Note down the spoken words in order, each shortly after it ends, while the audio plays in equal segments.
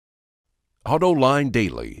AutoLine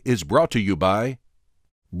Daily is brought to you by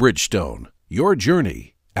Bridgestone, your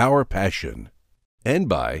journey, our passion, and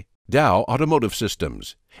by Dow Automotive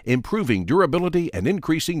Systems, improving durability and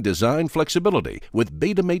increasing design flexibility with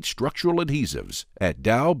Betamate structural adhesives at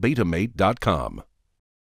dowbetamate.com.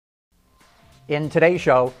 In today's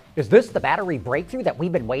show, is this the battery breakthrough that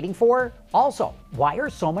we've been waiting for? Also, why are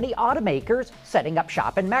so many automakers setting up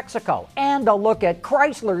shop in Mexico? And a look at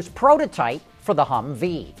Chrysler's prototype for the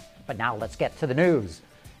Humvee. But now let's get to the news.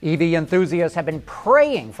 EV enthusiasts have been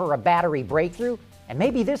praying for a battery breakthrough, and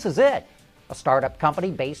maybe this is it. A startup company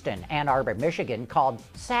based in Ann Arbor, Michigan called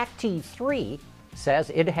SACT3 says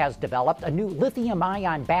it has developed a new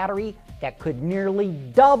lithium-ion battery that could nearly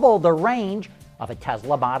double the range of a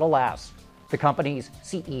Tesla Model S. The company's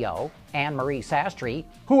CEO, Anne-Marie Sastry,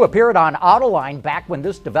 who appeared on Autoline back when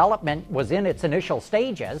this development was in its initial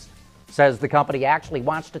stages, says the company actually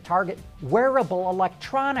wants to target wearable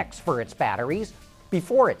electronics for its batteries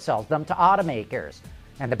before it sells them to automakers.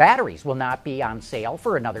 And the batteries will not be on sale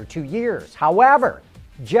for another 2 years. However,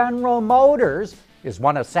 General Motors is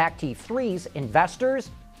one of SACT3's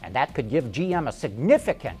investors, and that could give GM a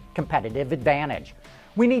significant competitive advantage.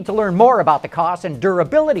 We need to learn more about the cost and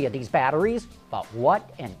durability of these batteries, but what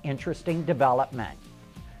an interesting development.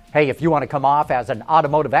 Hey, if you want to come off as an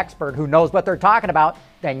automotive expert who knows what they're talking about,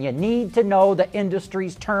 then you need to know the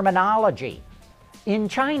industry's terminology. In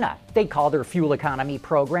China, they call their fuel economy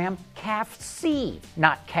program CAFE,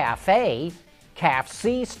 not CAFE.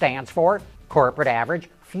 CAFE stands for Corporate Average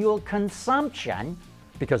Fuel Consumption,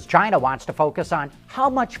 because China wants to focus on how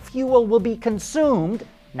much fuel will be consumed,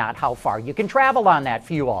 not how far you can travel on that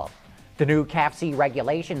fuel. The new CAFE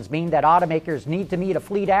regulations mean that automakers need to meet a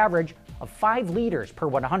fleet average of 5 liters per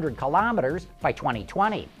 100 kilometers by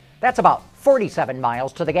 2020. That's about 47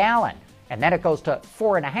 miles to the gallon. And then it goes to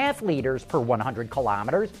 4.5 liters per 100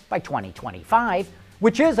 kilometers by 2025,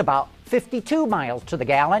 which is about 52 miles to the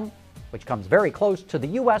gallon, which comes very close to the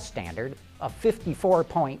U.S. standard of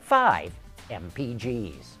 54.5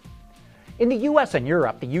 mpgs. In the U.S. and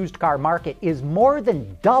Europe, the used car market is more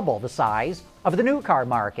than double the size of the new car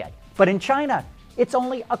market. But in China, it's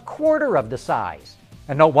only a quarter of the size.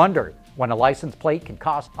 And no wonder, when a license plate can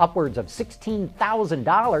cost upwards of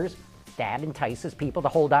 $16,000, that entices people to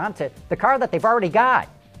hold on to the car that they've already got.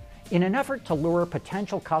 In an effort to lure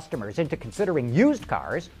potential customers into considering used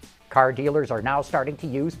cars, car dealers are now starting to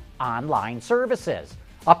use online services.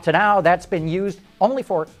 Up to now, that's been used only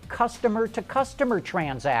for customer-to-customer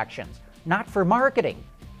transactions, not for marketing.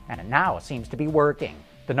 And it now seems to be working.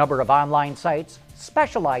 The number of online sites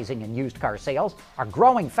specializing in used car sales are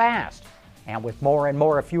growing fast. And with more and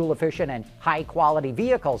more fuel-efficient and high-quality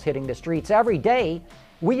vehicles hitting the streets every day,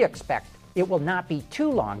 we expect it will not be too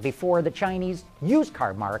long before the Chinese used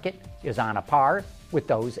car market is on a par with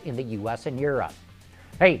those in the U.S. and Europe.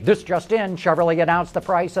 Hey, this just in, Chevrolet announced the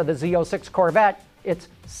price of the Z06 Corvette. It's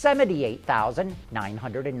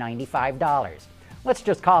 $78,995. Let's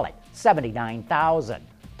just call it $79,000.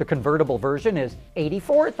 The convertible version is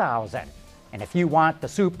 $84,000. And if you want the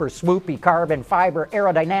super swoopy carbon fiber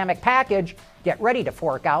aerodynamic package, get ready to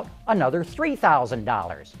fork out another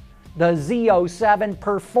 $3,000. The Z07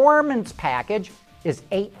 Performance package is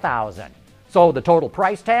 $8,000. So the total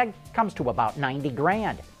price tag comes to about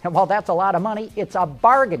 $90,000. And while that's a lot of money, it's a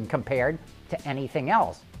bargain compared to anything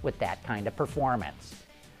else with that kind of performance.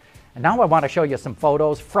 And now I want to show you some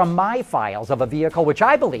photos from my files of a vehicle which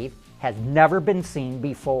I believe has never been seen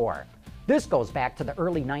before. This goes back to the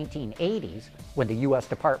early 1980s when the U.S.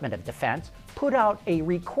 Department of Defense put out a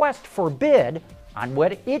request for bid on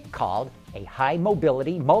what it called a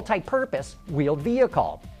high-mobility, multi-purpose wheeled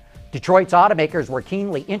vehicle. Detroit's automakers were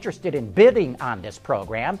keenly interested in bidding on this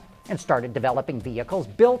program and started developing vehicles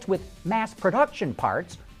built with mass production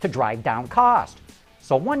parts to drive down cost.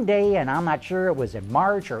 So one day, and I'm not sure it was in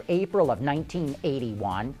March or April of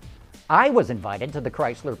 1981, I was invited to the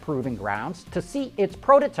Chrysler Proving Grounds to see its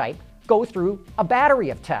prototype go through a battery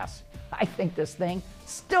of tests. I think this thing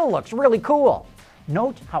still looks really cool.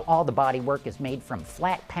 Note how all the bodywork is made from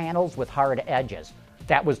flat panels with hard edges.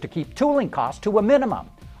 That was to keep tooling costs to a minimum.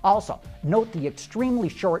 Also, note the extremely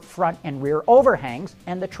short front and rear overhangs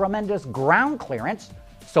and the tremendous ground clearance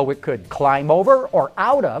so it could climb over or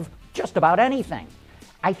out of just about anything.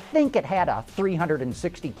 I think it had a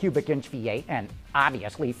 360 cubic inch V8 and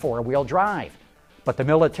obviously four-wheel drive. But the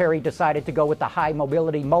military decided to go with the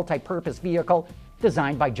high-mobility multi-purpose vehicle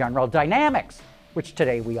designed by General Dynamics, which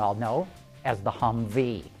today we all know as the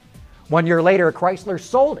Humvee. 1 year later, Chrysler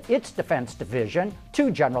sold its defense division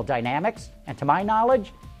to General Dynamics, and to my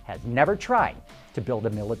knowledge, has never tried to build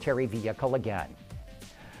a military vehicle again.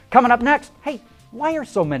 Coming up next, hey, Why are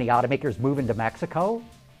so many automakers moving to Mexico?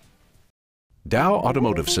 Dow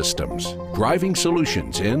Automotive Systems, driving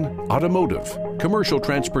solutions in automotive, commercial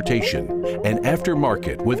transportation, and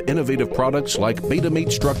aftermarket with innovative products like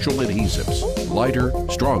Betamate structural adhesives. Lighter,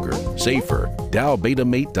 stronger, safer.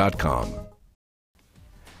 DowBetamate.com.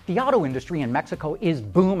 The auto industry in Mexico is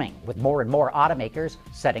booming, with more and more automakers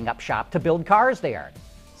setting up shop to build cars there.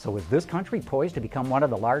 So is this country poised to become one of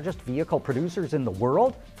the largest vehicle producers in the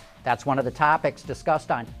world? That's one of the topics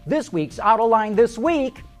discussed on this week's Autoline This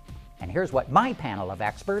Week. And here's what my panel of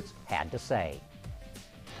experts had to say.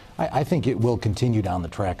 I think it will continue down the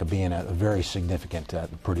track of being a very significant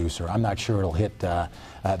producer. I'm not sure it'll hit the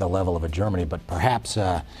level of a Germany, but perhaps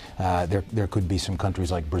there could be some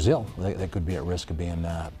countries like Brazil that could be at risk of being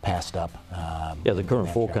passed up. Yeah, the current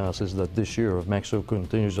forecast is that this year, if Mexico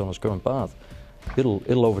continues on its current path,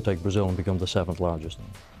 it'll overtake Brazil and become the 7th largest.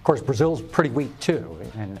 Of course, Brazil's pretty weak too.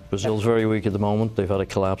 Brazil's very weak at the moment. They've had a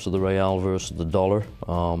collapse of the real versus the dollar.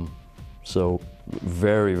 So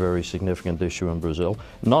very, very significant issue in Brazil.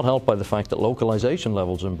 Not helped by the fact that localization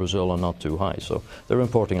levels in Brazil are not too high. So they're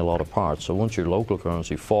importing a lot of parts. So once your local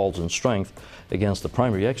currency falls in strength against the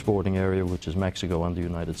primary exporting area, which is Mexico and the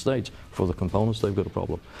United States, for the components, they've got a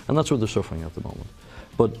problem. And that's what they're suffering at the moment.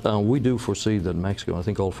 But we do foresee that Mexico, I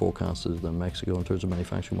think all forecasts is that Mexico in terms of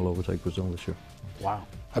manufacturing will overtake Brazil this year. Wow.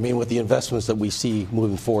 I mean, with the investments that we see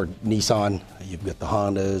moving forward, Nissan, you've got the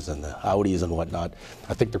Hondas and the Audis and whatnot.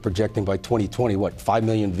 I think they're projecting by 2020, 5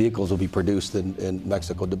 million vehicles will be produced in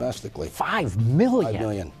Mexico domestically. 5 million? 5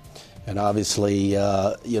 million. And obviously,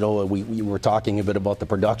 we were talking a bit about the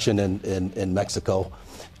production in Mexico.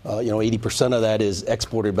 80% of that is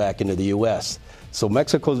exported back into the U.S. So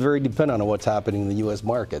Mexico is very dependent on what's happening in the U.S.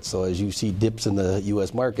 market. So as you see dips in the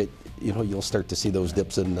U.S. market, you'll start to see those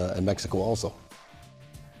dips in Mexico also.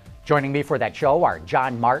 Joining me for that show are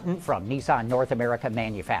John Martin from Nissan North America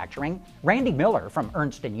Manufacturing, Randy Miller from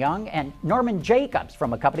Ernst & Young, and Norman Jacobs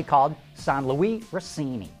from a company called San Luis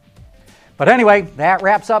Rossini. But anyway, that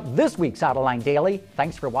wraps up this week's Autoline Daily.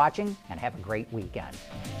 Thanks for watching and have a great weekend.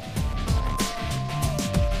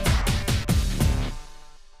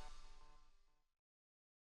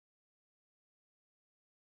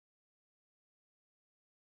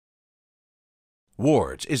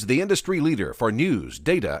 Wards is the industry leader for news,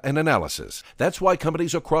 data, and analysis. That's why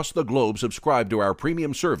companies across the globe subscribe to our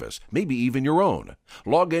premium service, maybe even your own.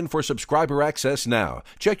 Log in for subscriber access now.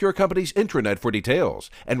 Check your company's intranet for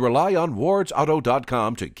details and rely on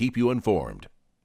wardsauto.com to keep you informed.